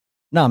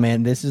No,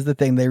 man, this is the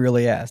thing they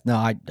really asked. No,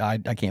 I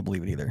can't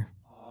believe it either.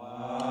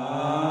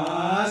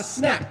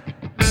 Snap.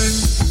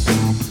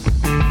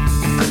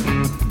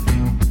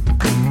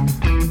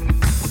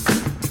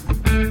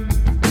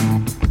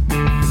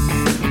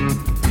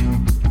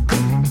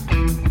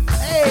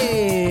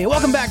 Hey,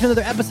 welcome back to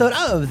another episode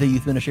of the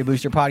Youth Ministry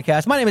Booster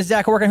Podcast. My name is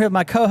Zach. I'm working here with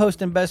my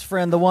co-host and best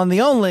friend, the one,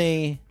 the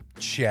only...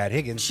 Chad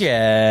Higgins.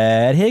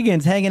 Chad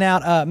Higgins hanging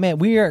out. Man,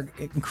 we are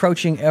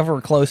encroaching ever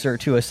closer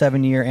to a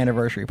 7-year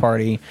anniversary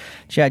party.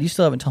 Chad, you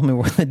still haven't told me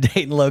where the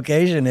date and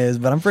location is,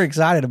 but I'm pretty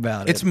excited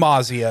about it. It's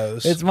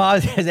Mazio's. It's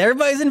Mazio's.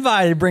 Everybody's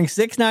invited. Bring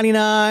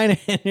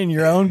 $6.99 in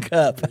your own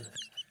cup.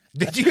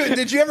 Did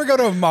you ever go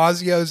to a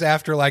Mazio's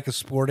after like a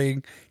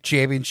sporting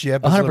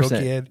championship as a little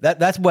kid?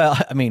 That's well,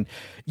 I mean,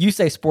 you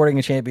say sporting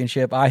a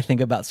championship, I think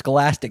about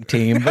Scholastic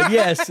team, but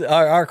yes,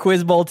 our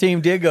Quiz Bowl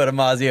team did go to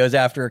Mazio's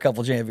after a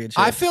couple championships.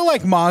 I feel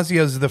like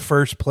Mazio's is the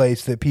first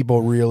place that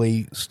people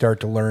really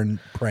start to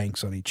learn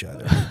pranks on each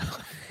other.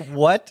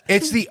 What?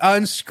 It's the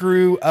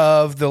unscrew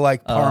of the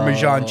like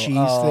Parmesan cheese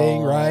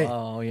thing, right?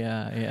 Oh,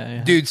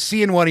 yeah. Dude,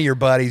 seeing one of your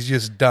buddies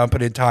just dump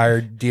an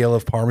entire deal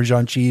of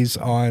Parmesan cheese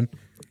on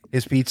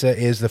his pizza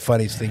is the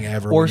funniest thing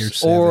ever. Or when you're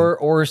 7.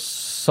 or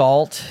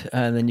salt,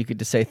 and then you could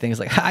just say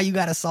things like, "Ha, you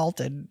got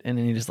assaulted," and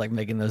then you're just like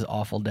making those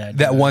awful dad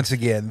That jokes. once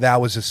again,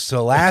 that was a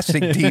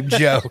Scholastic team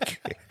joke.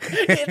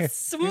 It's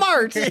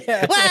smart.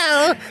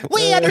 Well,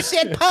 we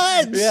understand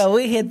puns. Yeah,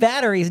 we hit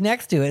batteries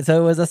next to it,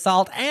 so it was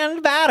assault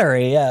and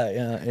battery.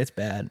 Yeah, it's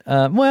bad.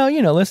 Well,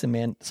 listen,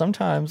 man,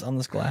 sometimes on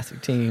the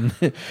Scholastic team,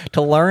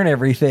 to learn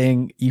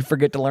everything, you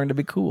forget to learn to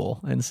be cool,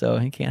 and so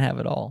you can't have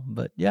it all.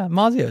 But yeah,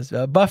 Mazio's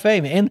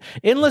buffet, man.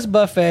 Endless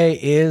buffet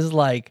is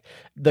like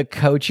the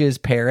coach's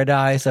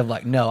paradise of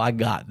like, no, I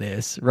got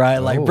this, right?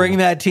 Like, bring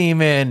that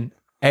team in.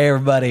 Hey,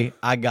 everybody,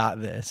 I got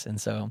this. And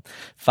so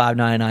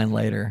 $5.99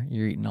 later,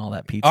 you're eating all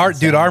that pizza. Our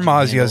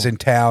Mazio's in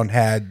town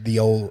had the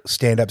old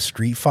stand-up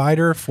Street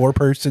Fighter,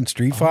 4-person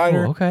Street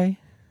Fighter. Okay.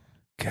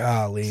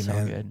 Golly, So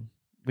man.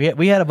 good.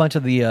 We had a bunch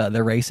of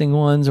the racing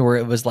ones where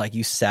it was like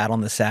you sat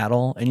on the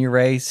saddle and you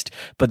raced,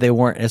 but they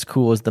weren't as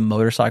cool as the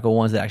motorcycle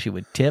ones that actually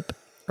would tip,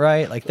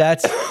 right? Like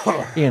that's,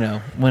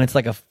 when it's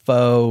like a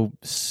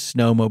faux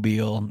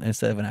snowmobile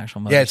instead of an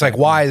actual motorcycle. Yeah, it's like,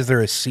 why is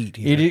there a seat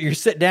here? You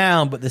sit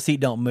down, but the seat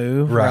don't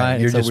move, right?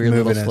 You're It's just weird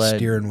little moving a sled.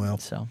 steering wheel.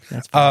 So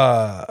that's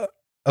fun.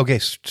 Okay,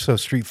 so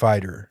Street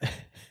Fighter.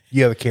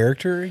 You have a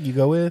character you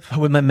go with?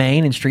 With my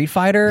main in Street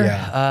Fighter,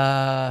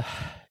 Yeah.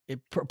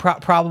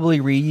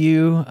 probably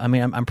Ryu. I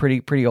mean, I'm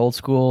pretty old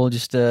school.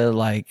 Just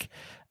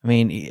Ryukin.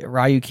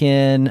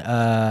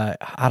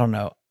 I don't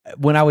know.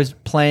 When I was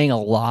playing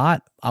a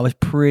lot, I was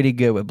pretty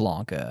good with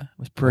Blanca. I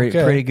was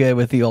pretty good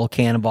with the old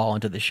cannonball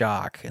into the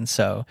shock, and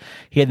so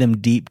he had them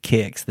deep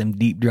kicks, them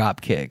deep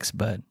drop kicks.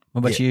 But what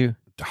about you?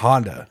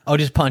 Honda. Oh,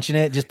 just punching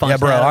it, Yeah,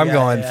 bro, I'm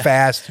going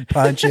fast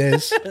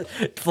punches.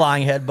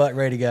 flying headbutt,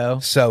 ready to go.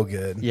 So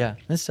good. Yeah,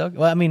 that's so good.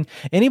 Well, I mean,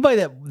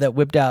 anybody that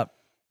whipped out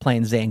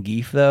playing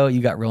Zangief though,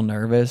 you got real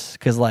nervous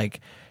because like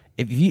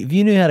if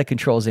you knew how to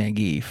control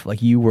Zangief,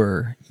 like you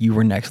were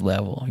next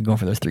level. You're going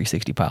for those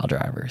 360 pile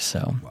drivers.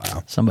 So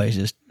somebody's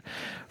just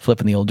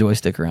flipping the old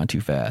joystick around too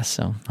fast.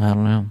 So I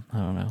don't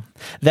know.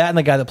 That and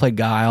the guy that played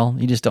Guile,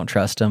 you just don't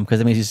trust him because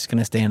he's just going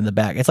to stand in the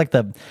back. It's like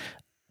the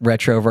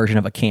retro version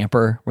of a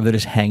camper where they're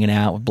just hanging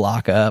out with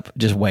block up,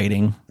 just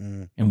waiting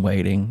and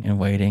waiting and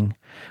waiting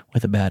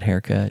with a bad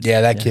haircut. Yeah,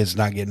 that kid's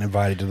not getting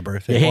invited to the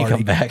birthday He ain't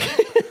party. come back.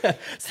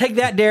 Take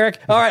that, Derek.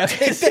 All right.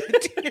 Okay.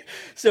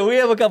 So we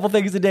have a couple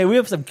things today. We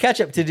have some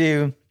catch up to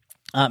do.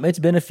 It's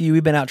been a few.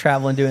 We've been out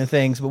traveling doing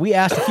things, but we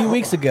asked a few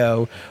weeks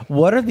ago,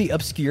 what are the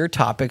obscure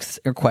topics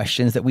or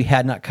questions that we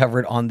had not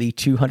covered on the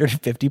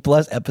 250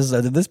 plus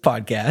episodes of this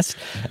podcast?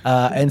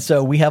 And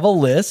so we have a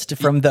list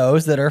from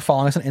those that are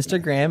following us on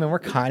Instagram, and we're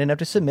kind enough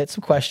to submit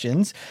some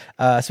questions.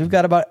 So we've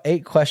got about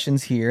 8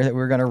 questions here that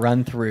we're going to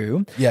run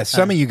through. Yeah,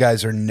 some of you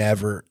guys are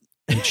never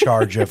in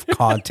charge of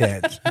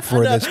content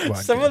for this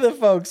podcast. Some of the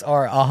folks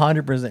are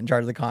 100% in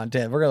charge of the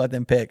content. We're going to let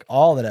them pick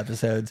all the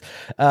episodes.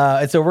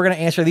 And so we're going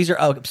to answer. These are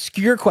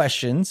obscure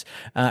questions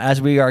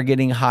as we are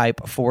getting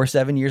hype for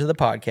 7 years of the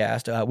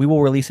podcast. We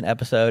will release an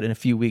episode in a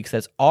few weeks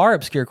that's our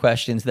obscure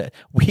questions that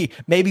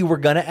maybe we're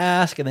going to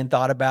ask and then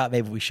thought about.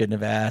 Maybe we shouldn't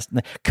have asked.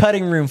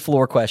 Cutting room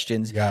floor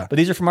questions. Yeah. But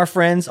these are from our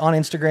friends on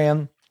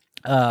Instagram.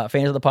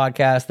 Fans of the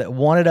podcast that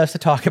wanted us to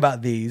talk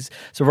about these.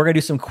 So we're going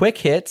to do some quick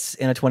hits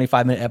in a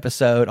 25-minute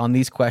episode on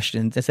these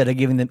questions instead of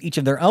giving them each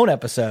of their own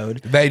episode.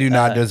 They do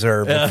not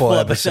deserve a full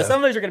episode.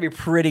 Some of these are going to be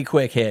pretty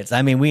quick hits.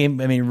 I mean,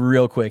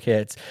 real quick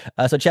hits.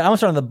 So Chad, I'm going to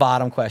start on the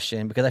bottom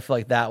question because I feel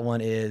like that one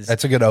is...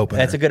 That's a good opener.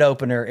 That's a good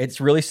opener. It's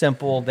really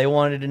simple. They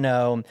wanted to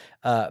know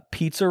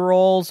pizza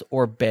rolls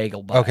or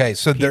bagel bites. Okay,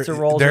 so there's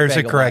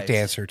a correct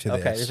answer to this.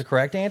 Okay, there's a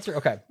correct answer?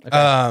 Okay.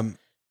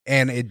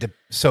 And it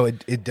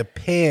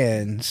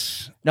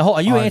depends. Now, hold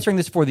on, are you answering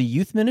this for the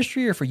youth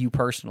ministry or for you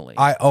personally?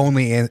 I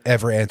only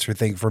ever answer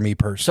thing for me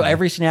personally. So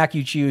every snack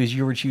you choose,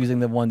 you were choosing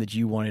the one that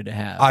you wanted to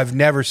have. I've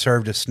never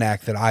served a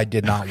snack that I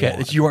did not want.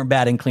 That you weren't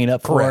batting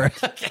cleanup for.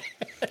 Correct.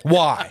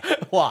 Why?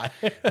 Why?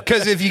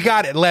 Because if you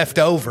got it left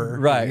over,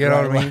 Right. You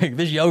know what I mean? Like,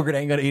 this yogurt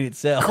ain't gonna eat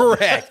itself.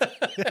 Correct.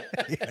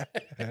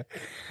 Yeah.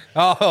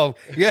 Oh,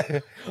 yeah.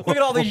 Look at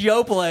all these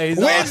yo plays.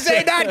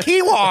 Wednesday night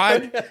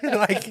Kiwan.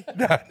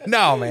 Like,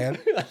 no, man.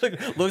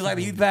 Looks like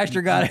the youth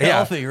pastor got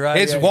healthy, right?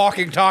 It's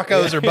walking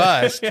tacos or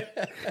bust.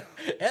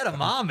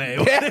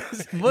 Edamame.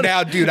 Yeah.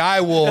 Now, dude,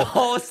 I will.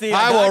 Oh, see,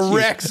 I got will you.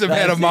 wreck some See,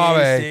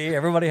 edamame. See,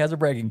 everybody has a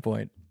breaking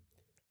point.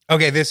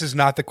 Okay, this is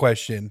not the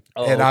question,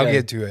 and I'll okay.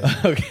 get to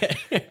it.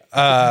 Okay.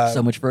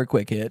 So much for a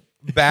quick hit.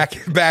 Back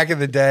in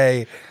the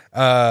day,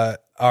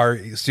 our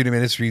student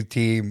ministry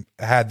team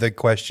had the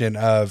question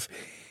of: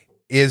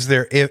 is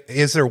there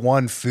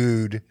one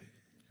food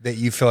that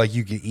you feel like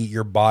you can eat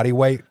your body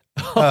weight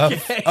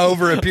of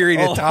over a period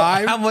of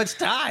time? How much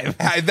time?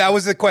 That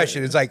was the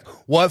question. It's like,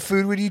 what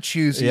food would you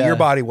choose to eat your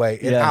body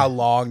weight, and how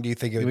long do you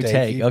think it would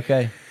take you?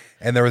 Okay.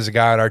 And there was a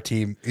guy on our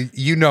team.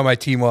 You know my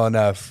team well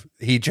enough.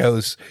 He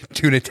chose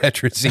tuna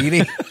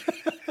tetrazzini.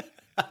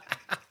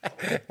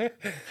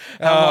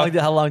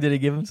 How long did he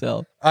give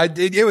himself?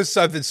 It was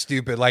something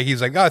stupid. Like he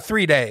was like,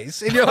 3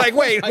 days. And you're like,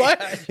 wait,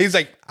 what? He's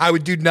like, I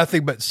would do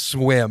nothing but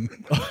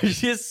swim.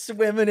 Just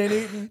swimming and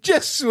eating.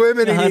 Just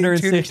swimming and eating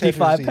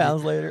 165 tuna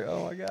pounds later.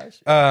 Oh my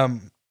gosh.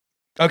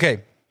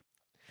 Okay.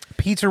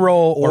 Pizza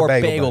roll or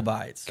bagel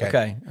bites.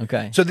 Okay.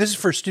 So this is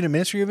for student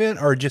ministry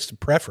event or just a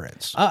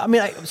preference? I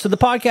mean, so the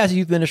podcast is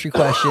youth ministry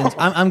questions.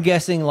 I'm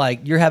guessing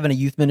like you're having a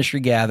youth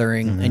ministry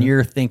gathering and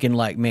you're thinking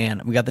like,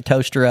 man, we got the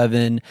toaster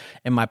oven.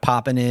 Am I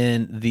popping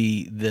in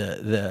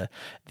the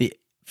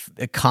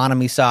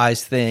economy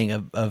size thing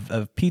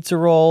of pizza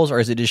rolls,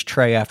 or is it just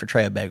tray after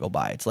tray of bagel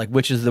bites? Like,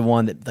 which is the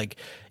one that like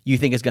you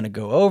think is going to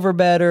go over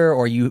better,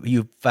 or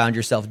you found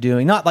yourself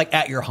doing? Not like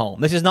at your home.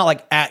 This is not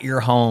like at your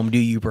home. Do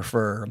you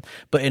prefer?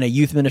 But in a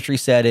youth ministry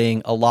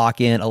setting, a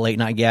lock-in, a late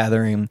night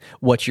gathering,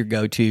 what's your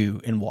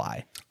go-to and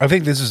why? I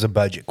think this is a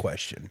budget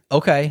question.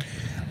 Okay.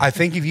 I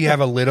think if you have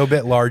a little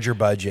bit larger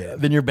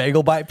budget, Then your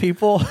bagel bite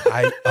people.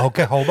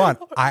 okay, hold on.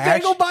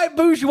 Bagel bite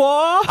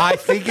bourgeois. I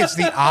think it's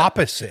the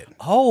opposite.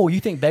 Oh, you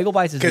think bagel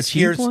bites is the Because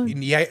cheap one?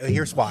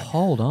 here's why.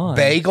 Hold on.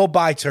 Bagel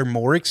bites are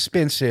more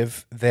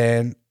expensive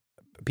than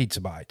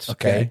pizza bites.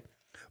 Okay.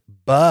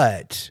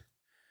 But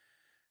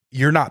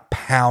you're not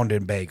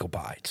pounding bagel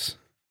bites,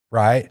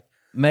 right?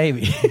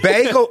 Maybe.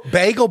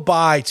 Bagel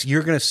bites,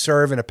 you're going to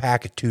serve in a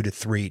pack of 2 to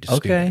 3 to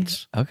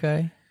students.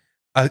 Okay.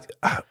 A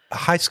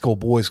high school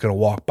boy is going to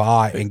walk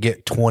by and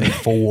get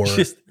 24.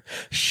 Just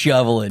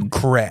shoveling.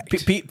 Correct.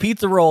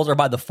 Pizza rolls are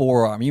by the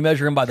forearm. You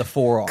measure them by the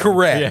forearm.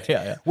 Correct.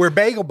 Yeah. Where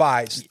bagel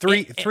bites,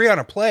 three on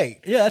a plate.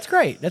 Yeah, that's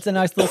great. That's a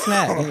nice little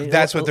snack.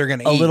 That's what they're going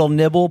to eat. A little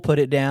nibble, put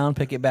it down,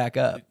 pick it back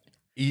up.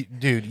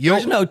 Dude,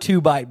 There's no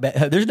two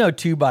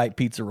bite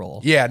pizza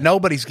roll. Yeah,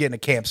 nobody's getting a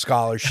camp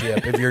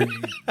scholarship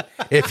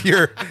if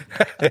you're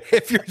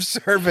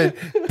serving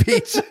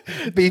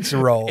pizza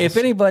rolls. If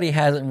anybody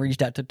hasn't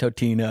reached out to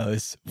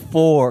Totino's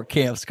for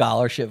camp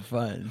scholarship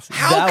funds,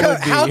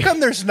 how come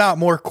there's not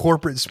more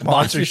corporate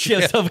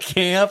sponsorship? Sponsorships of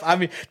camp. I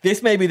mean,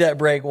 this may be that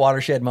break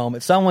watershed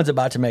moment. Someone's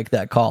about to make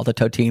that call to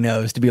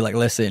Totino's to be like,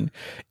 listen,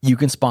 you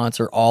can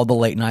sponsor all the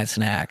late night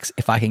snacks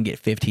if I can get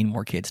 15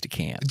 more kids to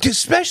camp.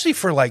 Especially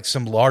for like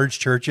some large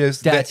churches.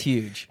 That's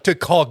huge. To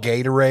call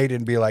Gatorade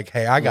and be like,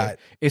 hey, I got...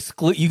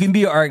 You can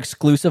be our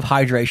exclusive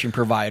hydration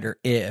provider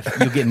if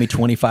you get me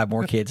 25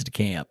 more kids to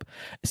camp.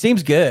 It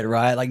seems good,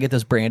 right? Like get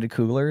those branded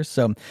coolers.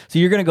 So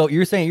you're going to go,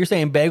 you're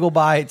saying bagel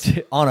bites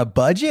on a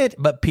budget,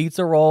 but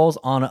pizza rolls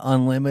on an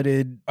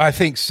unlimited. I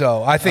think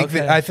so. I think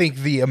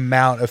the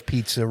amount of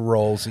pizza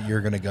rolls that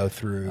you're going to go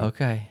through.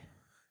 Okay.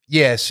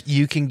 Yes,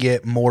 you can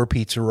get more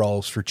pizza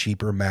rolls for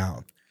cheaper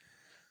amount.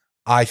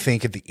 I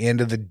think at the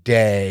end of the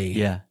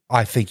day,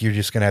 I think you're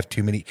just going to have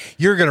too many.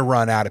 You're going to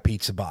run out of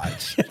pizza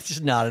bites. It's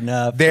just not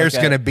enough. There's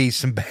going to be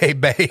some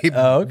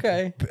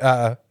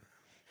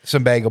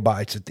some bagel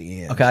bites at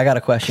the end. Okay, I got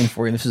a question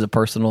for you. This is a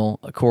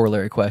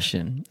corollary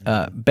question.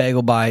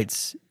 Bagel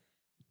bites,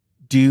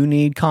 do you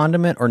need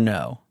condiment or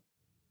no?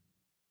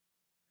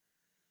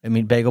 I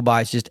mean, bagel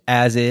bites just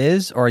as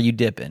is, or are you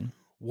dipping?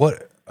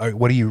 What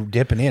are you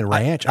dipping in?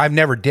 Ranch? I've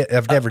never dipped.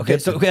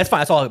 So that's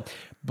fine. That's all.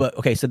 But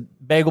okay, so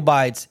bagel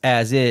bites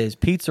as is.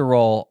 Pizza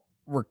roll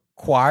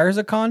requires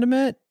a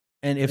condiment,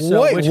 and if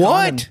so, what? Which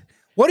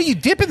What are you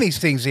dipping these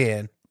things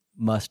in?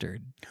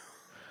 Mustard.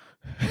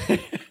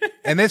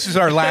 And this is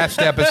our last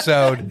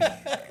episode.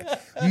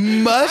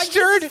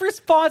 Mustard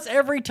response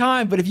every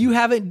time, but if you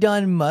haven't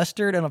done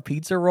mustard on a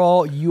pizza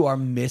roll, you are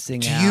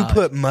missing out. Do you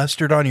put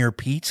mustard on your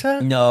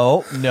pizza?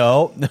 No.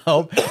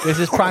 This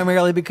is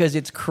primarily because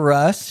it's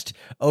crust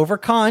over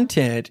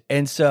content,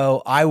 and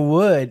so I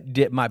would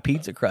dip my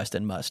pizza crust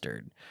in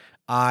mustard.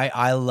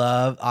 I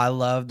love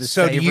the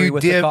savory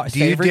with the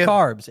savory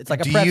carbs. It's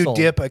like a pretzel.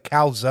 Do you dip a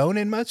calzone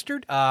in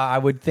mustard? I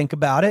would think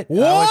about it.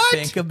 What? I would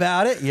think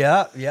about it.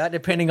 Yeah.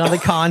 Depending on the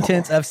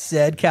contents of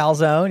said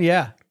calzone.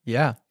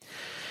 Yeah.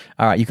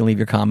 All right, you can leave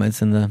your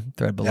comments in the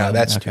thread below. No,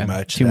 that's Okay. too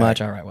much. Too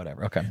much? All right,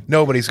 whatever. Okay.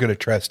 Nobody's going to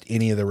trust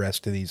any of the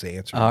rest of these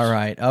answers. All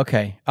right.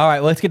 Okay. All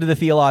right. Let's get to the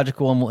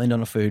theological and we'll end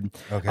on a food.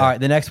 Okay. All right.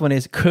 The next one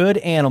is, could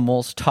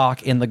animals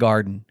talk in the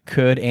garden?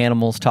 Could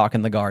animals talk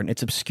in the garden?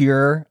 It's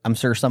obscure. I'm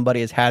sure somebody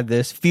has had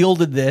this,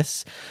 fielded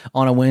this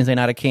on a Wednesday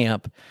night of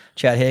camp.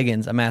 Chad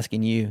Higgins, I'm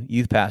asking you,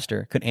 youth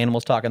pastor, could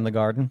animals talk in the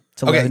garden?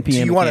 It's 11 Okay.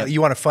 p.m. So at camp.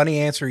 you want a funny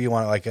answer? Or you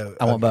want like a?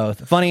 I want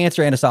both. Funny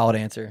answer and a solid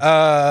answer.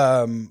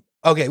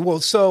 Okay. Well,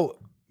 so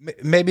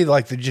maybe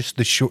like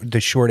the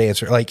short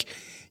answer, like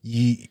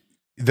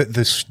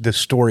the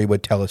story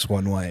would tell us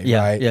one way,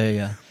 yeah, right?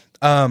 yeah.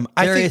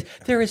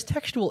 There is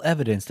textual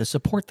evidence to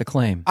support the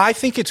claim. I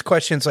think it's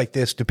questions like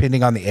this,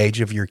 depending on the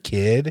age of your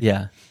kid,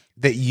 Yeah.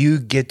 that you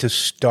get to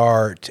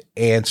start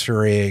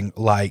answering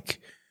like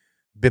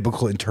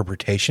biblical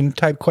interpretation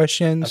type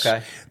questions.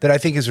 Okay. That I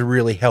think is a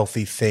really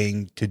healthy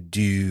thing to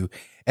do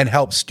and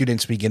help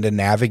students begin to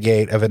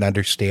navigate of an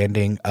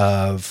understanding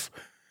of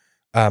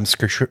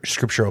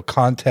scriptural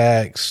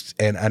context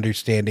and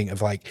understanding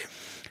of like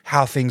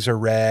how things are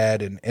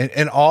read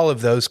and all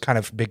of those kind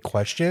of big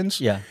questions.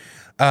 Yeah.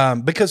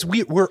 Because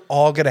we're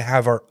all going to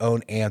have our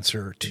own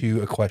answer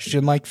to a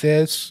question like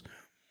this.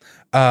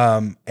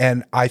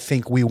 And I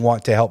think we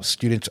want to help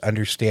students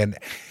understand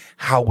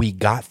how we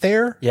got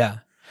there. Yeah.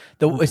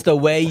 It's the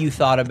way you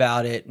thought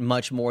about it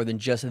much more than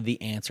just the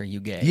answer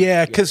you gave.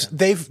 Yeah, because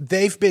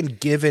they've been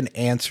given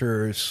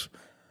answers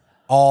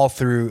all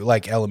through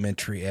like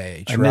elementary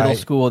age, In right? middle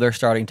school, they're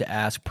starting to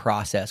ask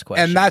process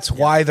questions. And that's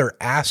why they're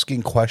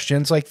asking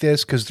questions like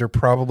this, because they're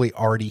probably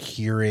already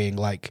hearing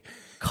like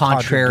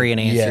contrarian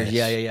answers.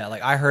 Yes. Yeah.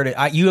 Like I heard it.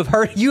 You have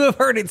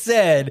heard it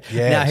said.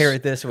 Yes. Now hear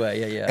it this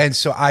way. Yeah. And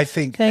so I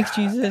think Thanks,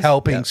 Jesus.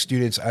 helping Yep.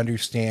 students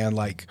understand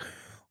like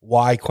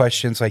why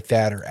questions like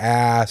that are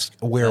asked,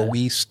 where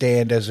we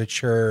stand as a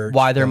church,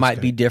 Why there those might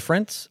kind be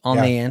difference on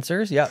Yeah. the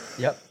answers. Yep.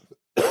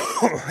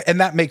 and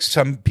that makes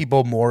some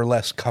people more or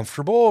less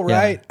comfortable,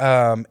 right?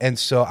 And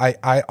so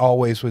I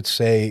always would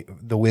say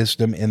the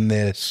wisdom in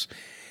this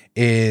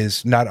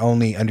is not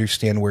only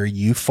understand where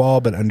you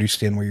fall, but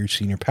understand where your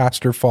senior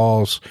pastor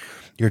falls,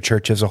 your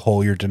church as a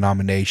whole, your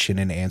denomination,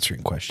 and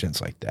answering questions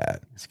like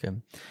that. That's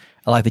good.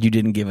 I like that you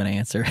didn't give an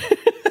answer.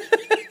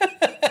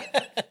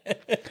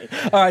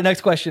 All right,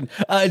 next question.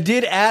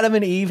 Did Adam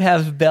and Eve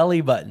have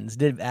belly buttons?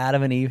 Did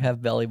Adam and Eve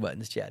have belly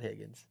buttons, Chad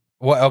Higgins?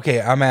 Well,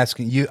 okay, I'm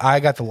asking you. I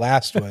got the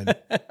last one.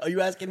 Are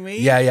you asking me?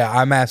 Yeah,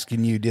 I'm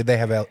asking you. Did they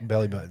have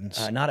belly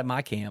buttons? Not at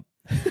my camp.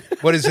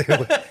 What is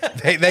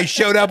it? They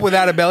showed up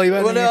without a belly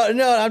button? Well,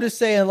 no, I'm just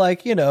saying,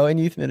 like, in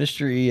youth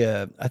ministry,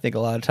 I think a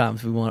lot of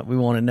times we want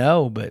to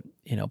know, but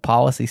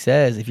policy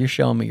says if you're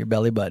showing me your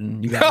belly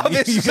button, you got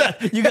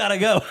you got to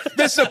go.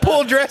 This is a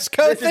full dress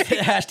code This thing?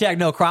 is hashtag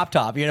no crop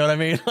top. You know what I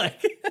mean?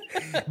 Like,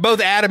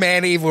 Both Adam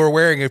and Eve were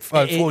wearing a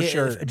full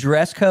shirt.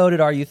 Dress code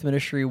at our youth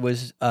ministry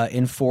was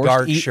enforced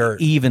Dark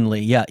shirt.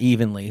 evenly. Yeah,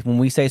 evenly. When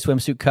we say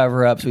swimsuit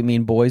cover-ups, we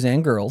mean boys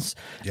and girls.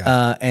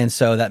 Yeah. And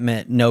so that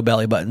meant no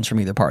belly buttons from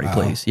either party,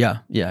 please. Yeah.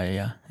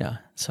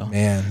 So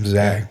Man,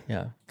 Zach,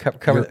 yeah,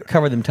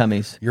 cover them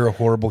tummies. you're a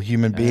horrible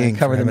human being.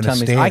 Cover for them having a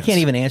tummies. stance. I can't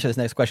even answer this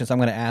next question, so I'm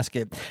going to ask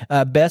it.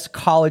 Best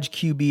college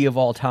QB of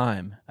all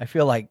time. I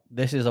feel like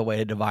this is a way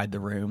to divide the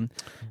room.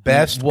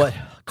 Best What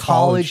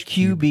college college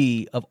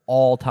QB of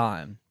all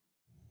time?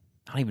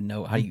 I don't even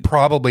know how you.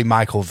 Probably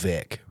Michael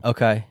Vick.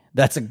 Okay,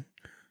 that's a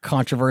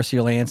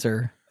controversial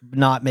answer.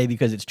 Not maybe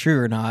because it's true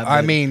or not. I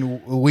but-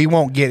 mean, we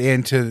won't get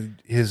into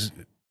his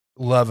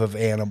love of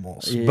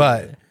animals, Yeah.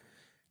 but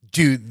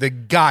dude, the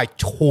guy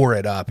tore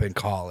it up in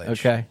college.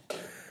 okay,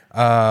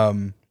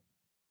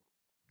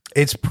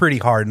 It's pretty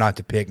hard not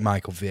to pick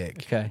Michael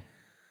Vick. okay,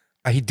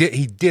 He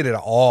did it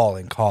all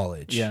in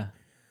college. yeah,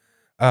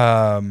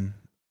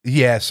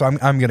 Yeah, so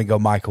I'm gonna go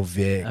Michael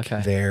Vick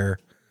Okay. there.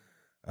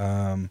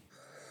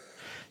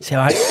 See,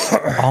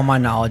 all my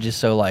knowledge is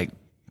so like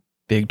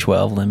Big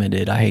 12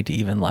 limited. I hate to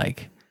even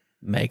like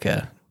make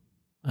a.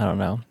 I don't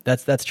know.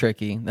 That's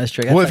tricky. That's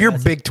tricky. Well, if you're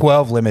Big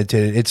 12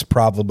 limited, it's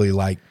probably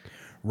like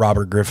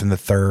Robert Griffin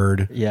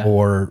III Yeah.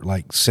 or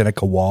like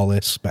Seneca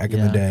Wallace back in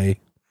the Yeah. day.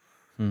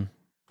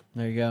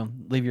 There you go.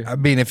 Leave your. I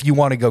mean, if you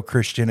want to go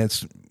Christian,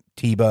 it's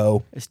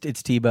Tebow. It's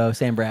Tebow,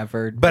 Sam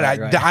Bradford. But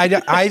right.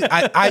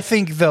 I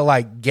think the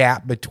like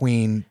gap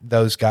between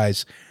those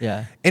guys,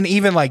 Yeah. and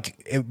even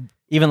like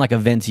Even like a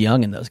Vince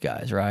Young and those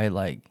guys, right?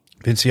 Like,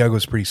 Vince Young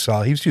was pretty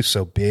solid. He was just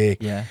so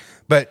big. yeah,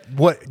 But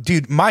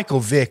dude, Michael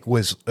Vick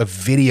was a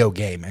video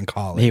game in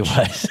college. he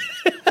was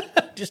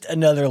just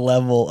another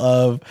level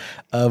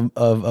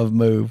of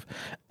move.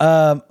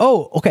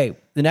 Okay.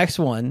 The next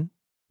one.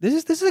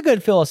 This is a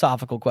good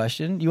philosophical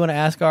question. You want to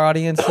ask our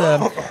audience?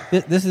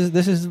 This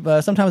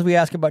is sometimes we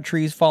ask about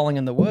trees falling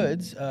in the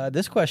woods.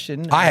 This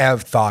question, I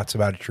have thoughts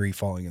about a tree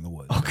falling in the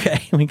woods. okay,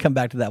 we can come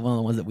back to that one of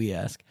the ones that we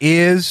ask.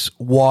 Is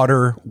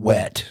water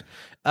wet?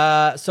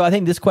 So I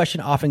think this question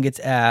often gets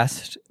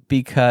asked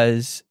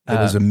because It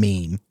was a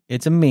meme.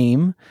 it's a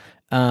meme.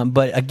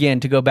 But again,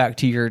 to go back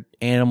to your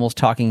animals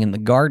talking in the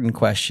garden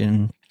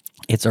question,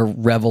 it's a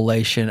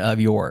revelation of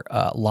your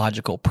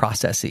logical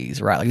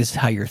processes, right? Like this is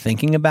how you're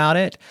thinking about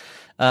it.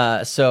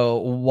 So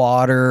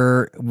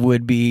water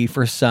would be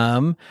for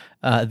some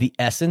the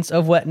essence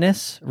of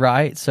wetness,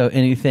 right? So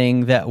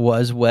anything that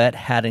was wet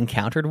had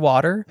encountered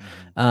water.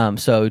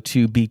 So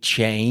to be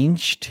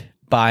changed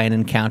by an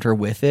encounter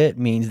with it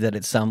means that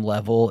at some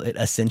level it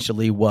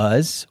essentially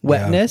was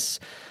wetness.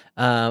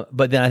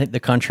 But then I think the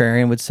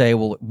contrarian would say,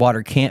 well,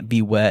 water can't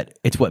be wet.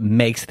 It's what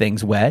makes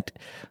things wet.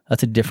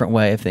 That's a different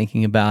way of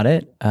thinking about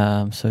it.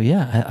 So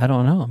yeah, I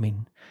don't know. I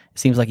mean, it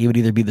seems like it would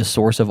either be the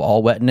source of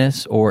all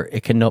wetness or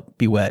it cannot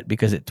be wet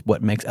because it's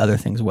what makes other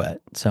things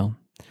wet. So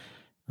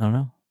I don't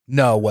know.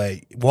 No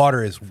way.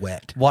 Water is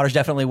wet. Water's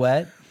definitely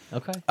wet.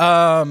 Okay.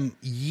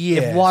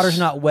 Yes. If water's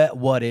not wet,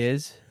 what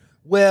is?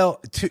 Well,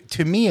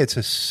 to me, it's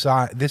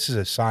this is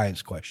a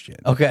science question.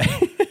 Okay.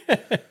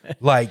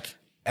 Like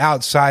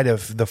outside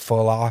of the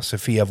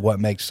philosophy of what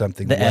makes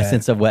something The wet.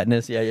 essence of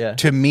wetness. Yeah, yeah.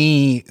 To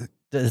me,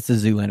 It's a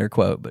Zoolander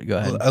quote, but go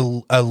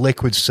ahead. a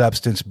liquid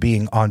substance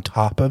being on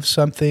top of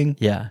something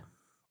Yeah.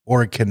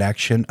 or a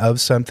connection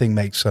of something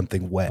makes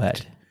something wet.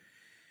 Wet.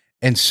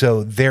 And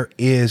so there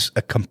is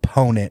a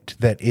component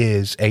that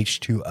is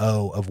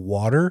H2O of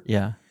water.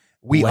 Yeah.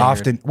 We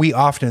Layered.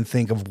 often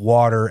think of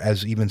water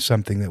as even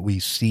something that we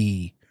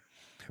see,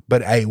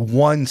 but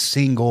one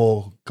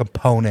single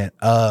component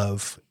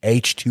of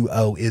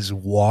H2O is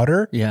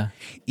water. Yeah.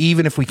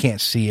 Even if we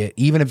can't see it,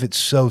 even if it's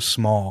so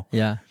small.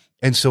 Yeah.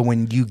 And so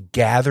when you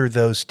gather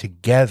those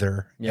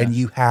together Yeah. and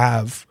you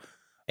have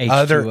H2O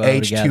other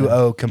together.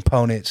 H2O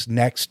components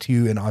next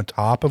to and on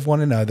top of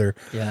one another,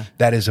 Yeah.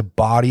 that is a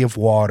body of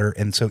water.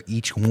 And so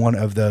each one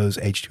of those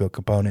H2O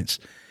components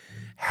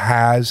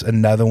has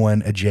another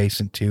one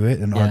adjacent to it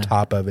and Yeah. on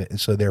top of it. And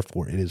so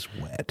therefore it is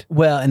wet.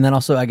 Well, and then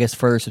also, I guess,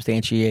 further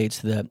substantiates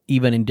the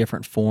even in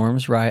different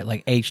forms, right?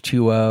 Like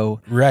H2O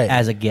Right.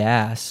 as a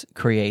gas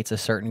creates a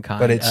certain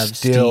kind But it's of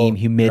still- steam,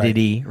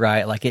 humidity,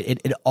 right? Like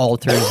it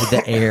alters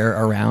the air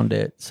around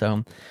it.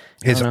 So,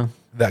 I Is don't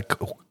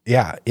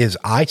know. is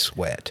ice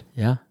wet?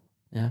 Yeah.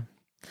 Yeah.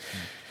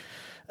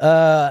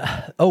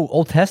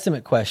 Old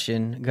Testament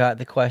question. Got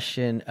the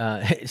question.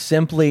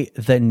 Simply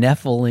the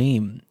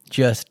Nephilim.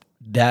 Just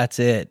that's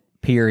it.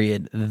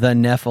 Period. The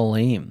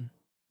Nephilim.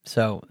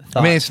 So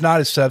I mean, it's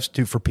not a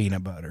substitute for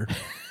peanut butter.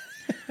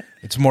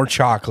 It's more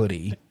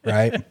chocolatey,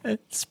 right?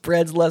 it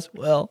spreads less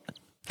well.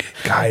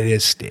 God, it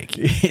is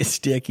sticky. It's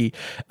sticky.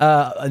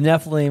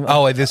 Nephilim.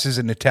 Oh, and this is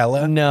a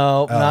Nutella?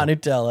 No, not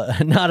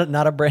Nutella.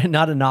 Not a brand,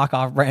 not a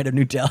knockoff brand of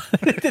Nutella.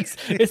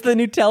 it's the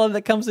Nutella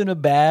that comes in a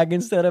bag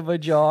instead of a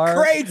jar.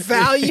 Great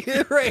value.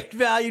 Great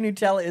value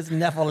Nutella is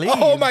Nephilim.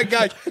 Oh my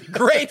gosh.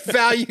 Great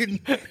value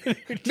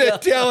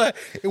Nutella.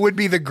 It would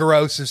be the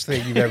grossest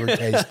thing you've ever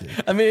tasted.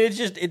 I mean,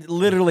 it's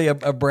literally a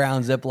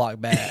brown Ziploc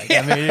bag.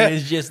 I mean,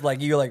 it's just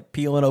like you're like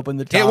peeling open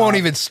the top. It won't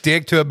even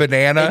stick to a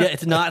banana.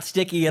 It's not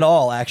sticky at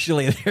all.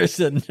 Actually, there's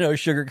no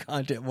sugar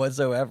content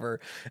whatsoever.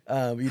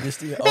 You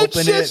just open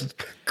It's just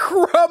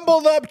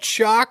crumbled up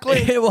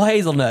chocolate. Well,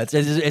 hazelnuts.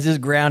 It's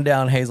just ground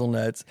down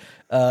hazelnuts.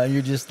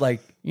 You're just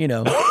like taking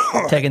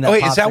that.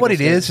 Wait, is that what popsicle it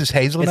stick. is? Is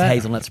hazelnut? It's a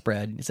hazelnut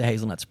spread. It's a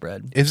hazelnut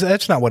spread.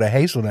 That's not what a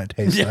hazelnut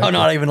tastes No, like.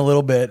 not even a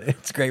little bit.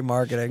 It's great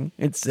marketing.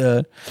 It's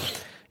when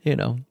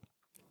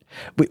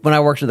I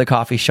worked at the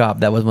coffee shop,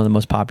 that was one of the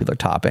most popular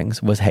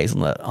toppings was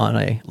hazelnut on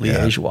a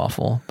Liège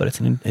waffle. But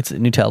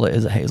Nutella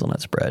is a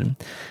hazelnut spread,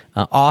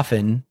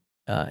 often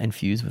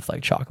infused with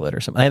like chocolate or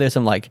something. I think there's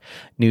some like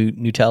new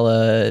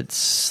Nutella.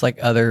 It's like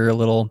other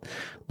little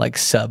like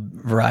sub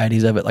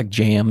varieties of it, like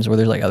jams, where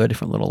there's like other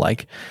different little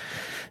like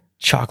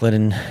chocolate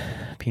and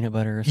peanut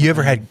butter. Or You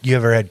ever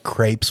had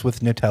crepes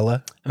with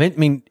Nutella? I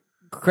mean,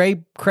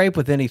 crepe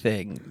with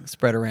anything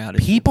spread around.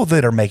 People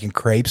that are making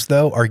crepes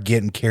though are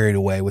getting carried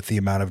away with the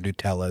amount of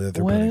Nutella that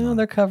they're putting on.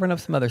 They're covering up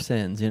some other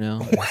sins,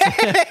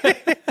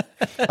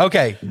 Okay.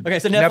 Okay,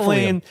 so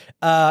Nephilim,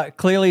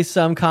 clearly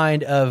some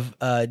kind of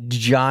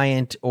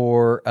giant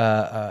or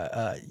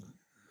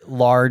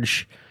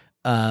large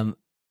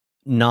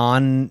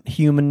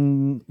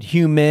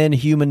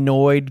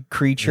humanoid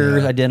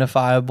creatures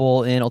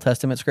identifiable in Old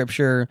Testament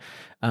scripture.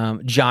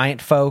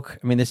 Giant folk.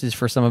 I mean, this is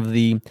for some of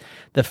the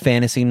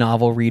fantasy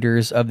novel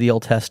readers of the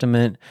Old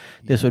Testament.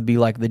 This would be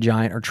like the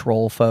giant or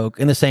troll folk,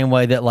 in the same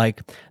way that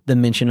like the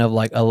mention of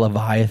like a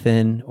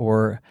Leviathan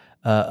or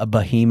a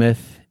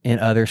behemoth in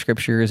other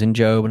scriptures in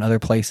Job and other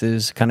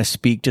places kind of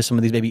speak to some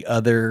of these maybe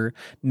other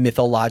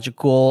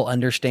mythological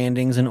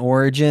understandings and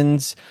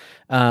origins.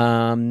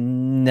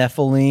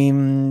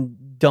 Nephilim,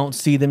 don't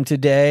see them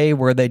today.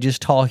 Were they just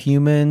tall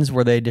humans?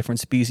 Were they different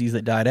species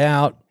that died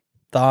out?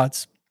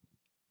 Thoughts?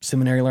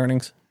 Seminary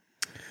learnings?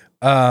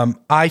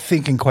 I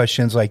think in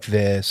questions like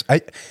this,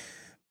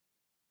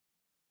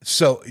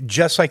 so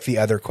just like the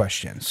other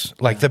questions,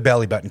 like the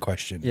belly button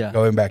question,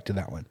 going back to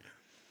that one,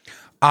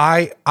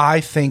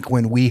 I think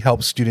when we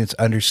help students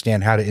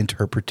understand how to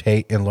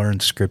interpretate and learn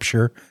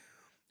scripture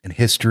and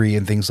history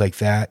and things like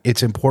that,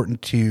 it's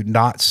important to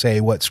not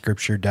say what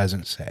scripture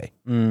doesn't say.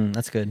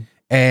 That's good.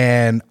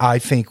 And I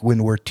think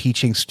when we're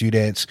teaching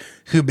students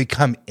who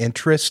become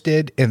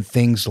interested in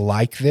things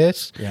like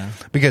this,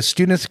 because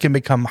students can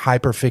become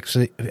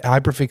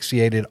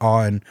hyperfixated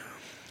on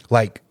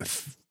like,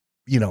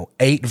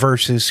 8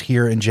 verses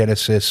here in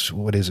Genesis.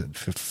 What is it?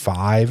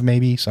 5,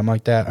 maybe something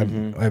like that. I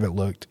haven't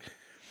looked.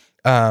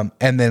 And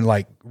then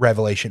like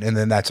Revelation, and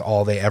then that's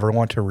all they ever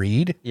want to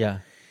read. Yeah.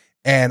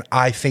 And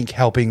I think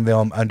helping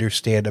them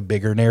understand a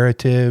bigger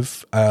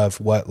narrative of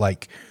what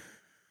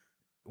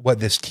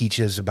this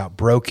teaches about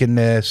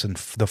brokenness and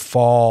the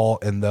fall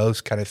and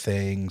those kind of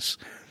things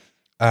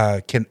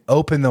can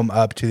open them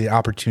up to the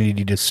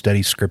opportunity to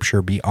study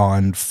scripture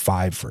beyond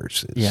 5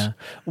 verses. Yeah.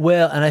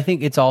 Well, and I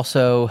think it's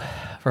also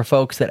for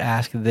folks that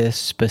ask this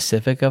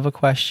specific of a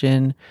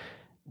question,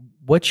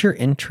 what's your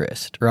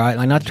interest, right?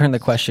 Like, not to turn the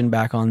question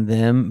back on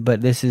them,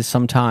 but this is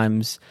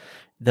sometimes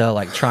the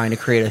like trying to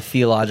create a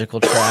theological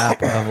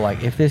trap of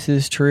like, if this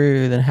is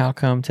true, then how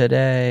come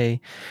today?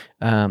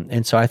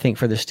 And so I think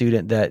for the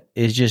student that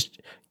is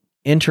just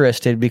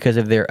interested because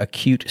of their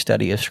acute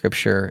study of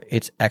scripture,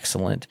 it's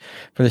excellent.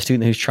 For the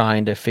student who's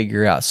trying to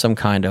figure out some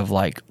kind of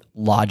like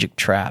logic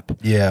trap,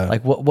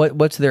 like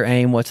what's their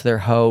aim, what's their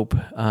hope?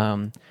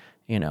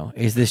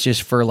 Is this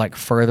just for like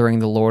furthering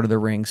the Lord of the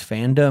Rings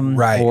fandom,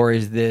 right? Or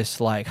is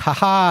this like,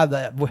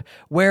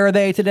 where are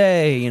they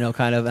today?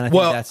 Kind of. And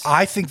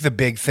I think the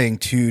big thing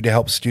too to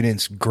help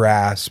students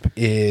grasp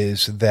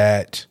is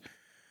that,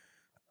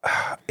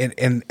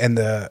 and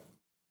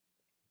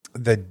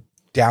the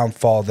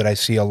downfall that I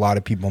see a lot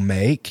of people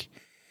make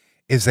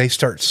is they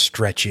start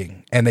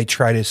stretching and they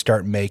try to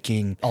start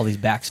making all these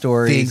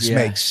backstories, things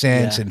make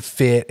sense and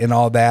fit and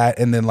all that,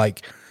 and then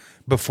like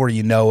before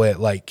you know it,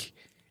 like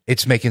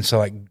it's making some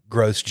like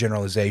gross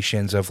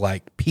generalizations of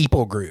like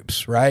people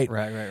groups, right?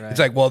 Right. It's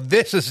like, well,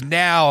 this is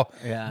now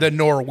the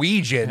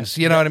Norwegians,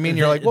 you know what I mean?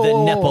 You're like,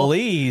 the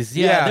Nepalese,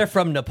 they're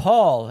from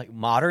Nepal, like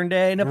modern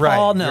day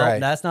Nepal.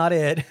 That's not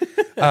it.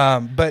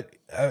 But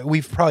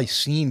we've probably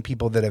seen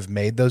people that have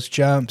made those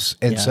jumps,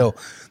 and so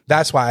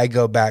that's why I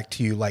go back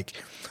to like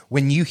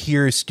when you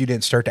hear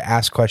students start to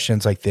ask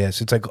questions like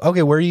this, it's like,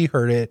 okay, where you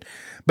heard it?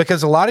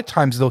 Because a lot of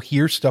times they'll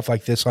hear stuff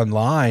like this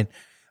online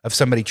of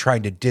somebody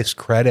trying to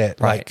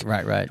discredit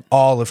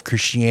all of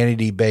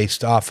Christianity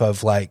based off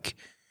of like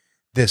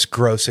this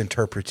gross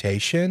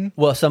interpretation.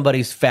 Well,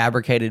 somebody's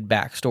fabricated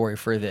backstory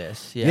for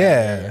this.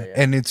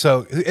 And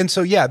so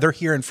they're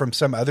hearing from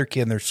some other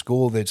kid in their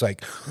school that's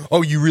like,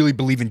 oh, you really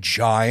believe in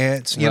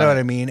giants? You know what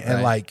I mean?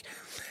 And like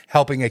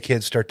helping a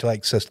kid start to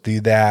like suss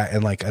through that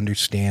and like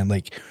understand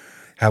like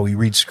how we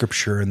read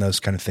scripture and those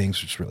kind of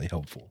things is really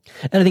helpful.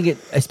 And I think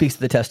it speaks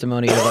to the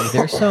testimony of like,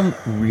 there's some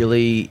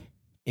really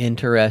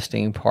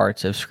interesting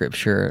parts of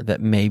scripture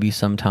that maybe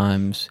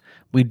sometimes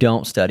we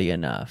don't study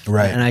enough.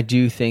 Right. And I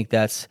do think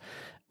that's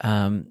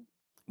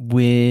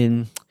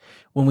when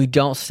we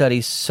don't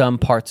study some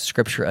parts of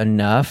scripture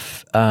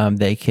enough,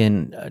 they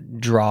can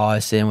draw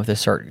us in with a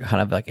certain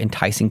kind of like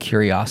enticing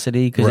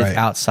curiosity because it's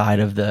outside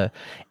of the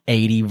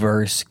 80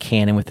 verse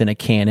canon within a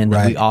canon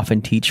that we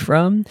often teach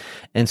from.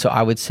 And so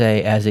I would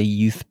say as a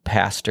youth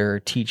pastor,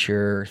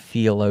 teacher,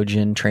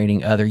 theologian,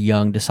 training other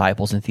young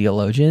disciples and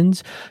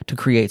theologians to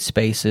create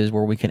spaces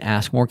where we can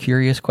ask more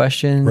curious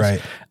questions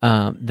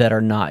that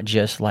are not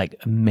just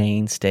like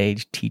main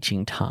stage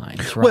teaching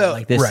times. Right? Well,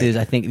 like this is,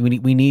 I think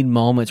we need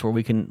moments where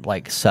we can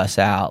like suss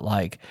out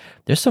like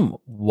there's some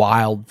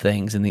wild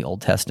things in the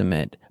Old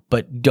Testament,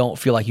 but don't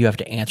feel like you have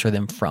to answer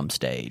them from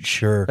stage.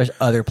 Sure. There's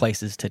other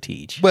places to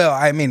teach. Well,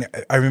 I mean,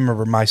 I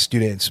remember my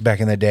students back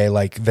in the day,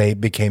 like they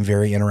became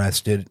very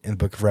interested in the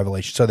book of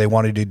Revelation. So they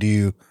wanted to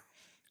do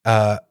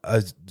a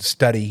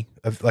study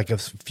of like a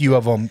few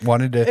of them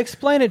wanted to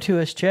explain it to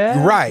us,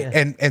 Chad. Right.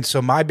 Yeah. And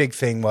so my big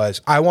thing was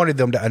I wanted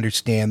them to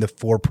understand the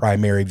 4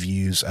 primary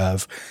views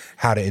of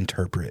how to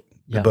interpret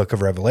the book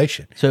of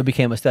Revelation. So it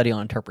became a study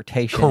on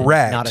interpretation.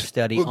 Correct. Not a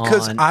study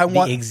on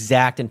the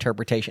exact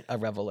interpretation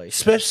of Revelation.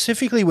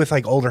 Specifically with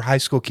like older high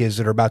school kids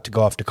that are about to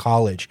go off to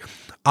college,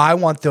 I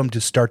want them to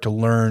start to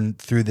learn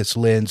through this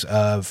lens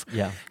of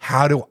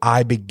how do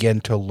I begin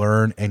to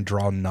learn and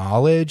draw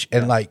knowledge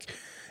and like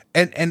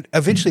and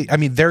eventually, I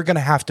mean, they're going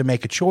to have to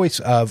make a choice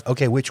of,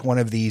 okay, which one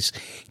of these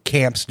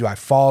camps do I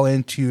fall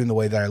into in the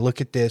way that I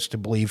look at this to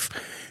believe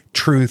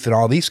truth and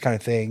all these kind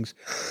of things.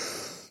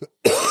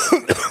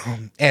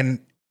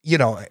 And, you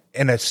know,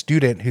 and a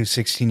student who's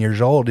 16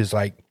 years old is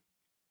like,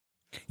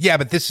 yeah,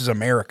 but this is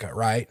America,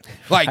 right?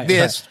 Like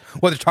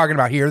what they're talking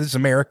about here, this is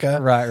America.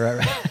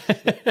 Right.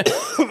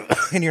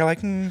 And you're like,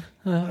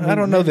 I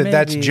don't know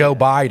that's Joe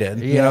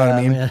Biden. You know what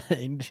I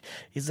mean?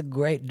 He's a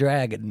great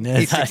dragon.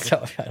 I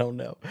don't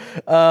know.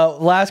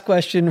 Last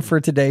question for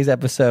today's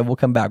episode. We'll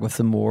come back with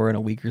some more in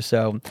a week or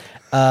so.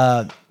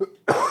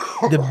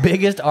 The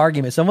biggest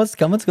argument, someone's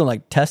going to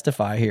like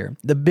testify here.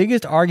 The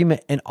biggest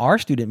argument in our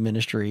student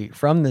ministry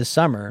from this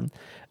summer,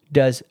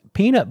 does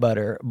peanut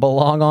butter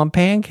belong on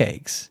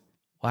pancakes?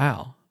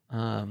 Wow.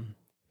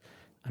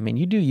 I mean,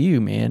 you do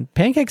you, man.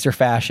 Pancakes are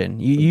fashion.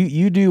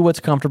 You do what's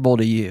comfortable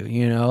to you.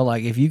 You know,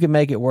 like if you can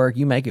make it work,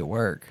 you make it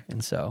work.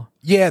 And so,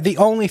 Yeah, the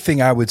only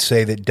thing I would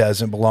say that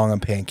doesn't belong on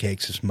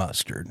pancakes is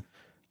mustard.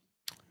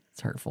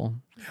 it's hurtful.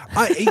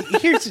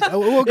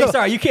 We'll go.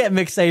 Sorry, you can't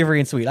mix savory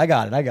and sweet. I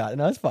got it.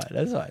 No, that's fine.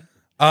 That's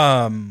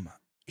fine.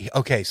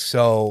 Okay,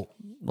 so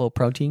Little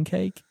protein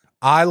cake.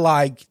 I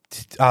like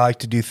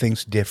to do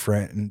things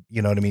different, and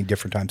you know what I mean,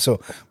 different times.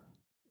 So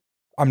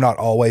I'm not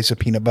always a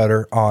peanut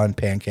butter on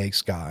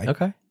pancakes guy.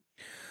 Okay.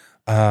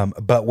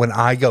 But when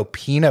I go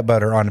peanut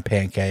butter on a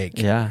pancake,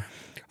 Yeah.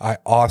 I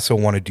also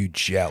want to do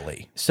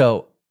jelly.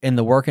 So in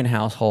the working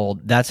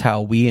household, that's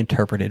how we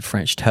interpreted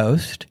French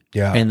toast.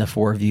 Yeah. And the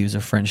 4 views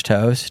of French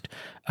toast.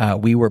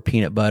 We were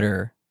peanut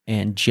butter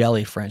and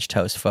jelly French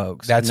toast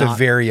folks. That's a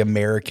very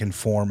American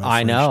form of I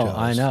French know, toast.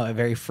 I know.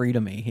 Very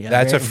freedomy. Yeah,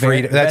 That's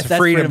very, that's a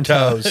freedom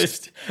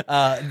toast.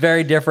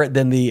 Very different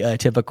than the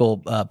typical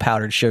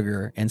powdered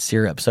sugar and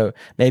syrup. So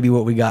maybe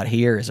what we got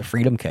here is a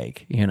freedom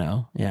cake. You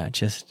know, yeah,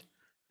 just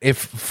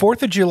If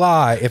 4th of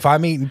July, if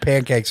I'm eating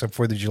pancakes on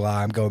 4th of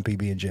July, I'm going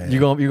PB&J. you're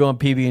going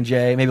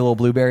PB&J. Maybe a little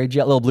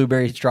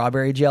blueberry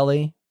strawberry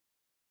jelly.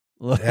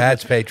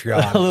 That's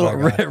patriotic. A little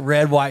Oh, God.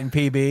 red, white, and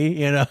PB.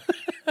 You know.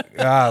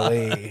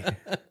 Golly.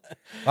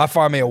 I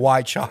find me a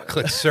white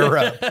chocolate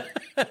syrup.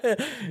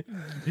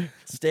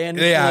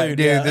 Standing Yeah, food,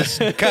 dude, yeah.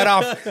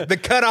 the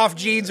cutoff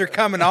jeans are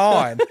coming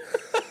on.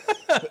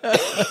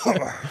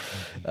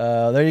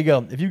 There you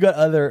go. If you've got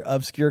other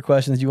obscure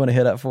questions you want to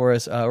hit up for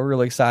us, we're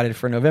really excited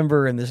for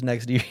November and this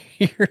next year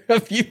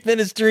of youth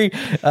ministry.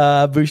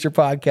 Booster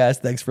Podcast.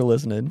 Thanks for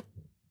listening.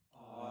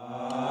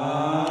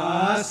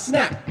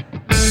 Snap.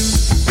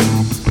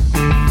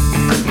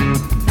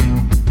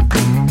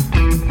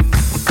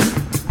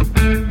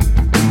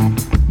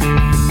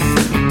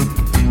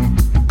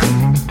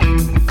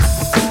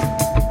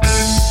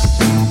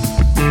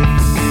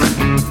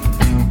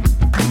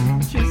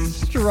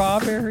 Just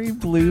strawberry,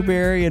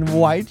 blueberry, and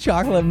white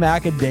chocolate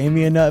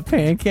macadamia nut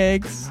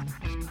pancakes.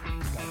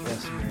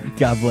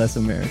 God bless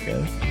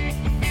America.